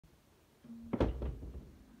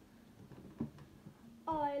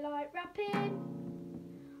I like rapping.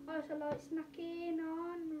 I also like snacking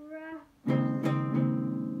on wraps.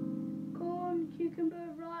 Corn,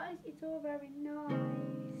 cucumber, rice, it's all very nice.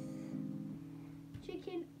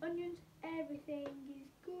 Chicken, onions, everything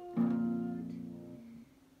is good.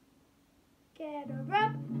 Get a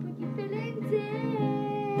wrap, put your fillings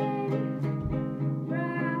in.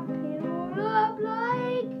 Wrap it all up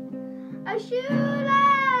like a shoelace.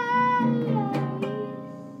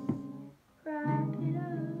 Wrap it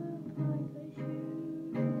up like a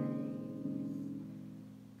shoelace.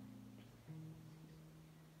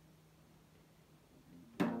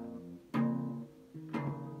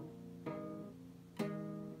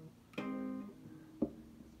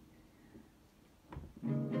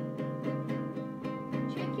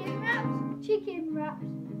 Chicken wraps, chicken wraps.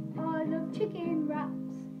 I love chicken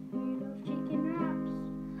wraps. You love chicken wraps.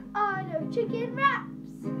 I love chicken wraps.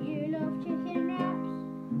 You love chicken wraps.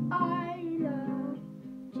 I love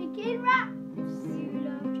chicken wraps. You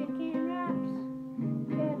love chicken wraps.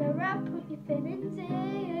 Get a wrap, put your fillings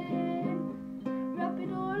in. Wrap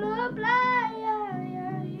it all up like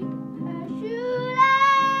a shoelace.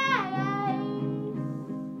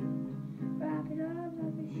 Wrap it up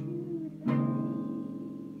like a shoelace.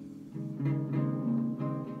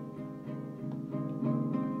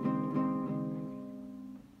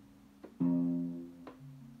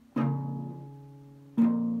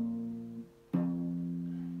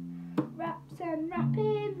 Wraps and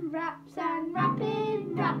wrapping, wraps and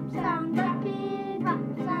wrapping, wraps and wrapping,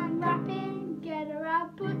 wraps and wrapping. Get a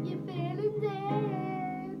wrap, put your fillings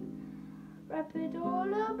in. Wrap it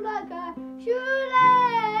all up like a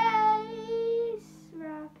shoelace.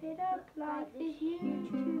 Wrap it up like this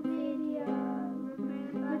YouTube video.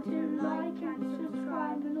 Remember to like and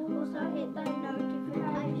subscribe and also hit that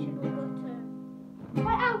notification button.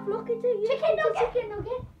 Wait, Alf, look at it. Chicken nugget. Chicken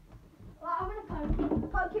nugget. Well, I'm gonna poke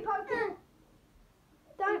it. Poke it, poke it.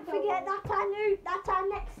 Don't forget that's our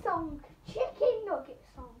next song. Chicken nugget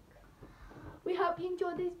song. We hope you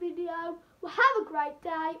enjoyed this video. Well, have a great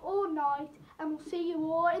day or night, and we'll see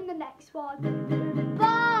you all in the next one. Bye.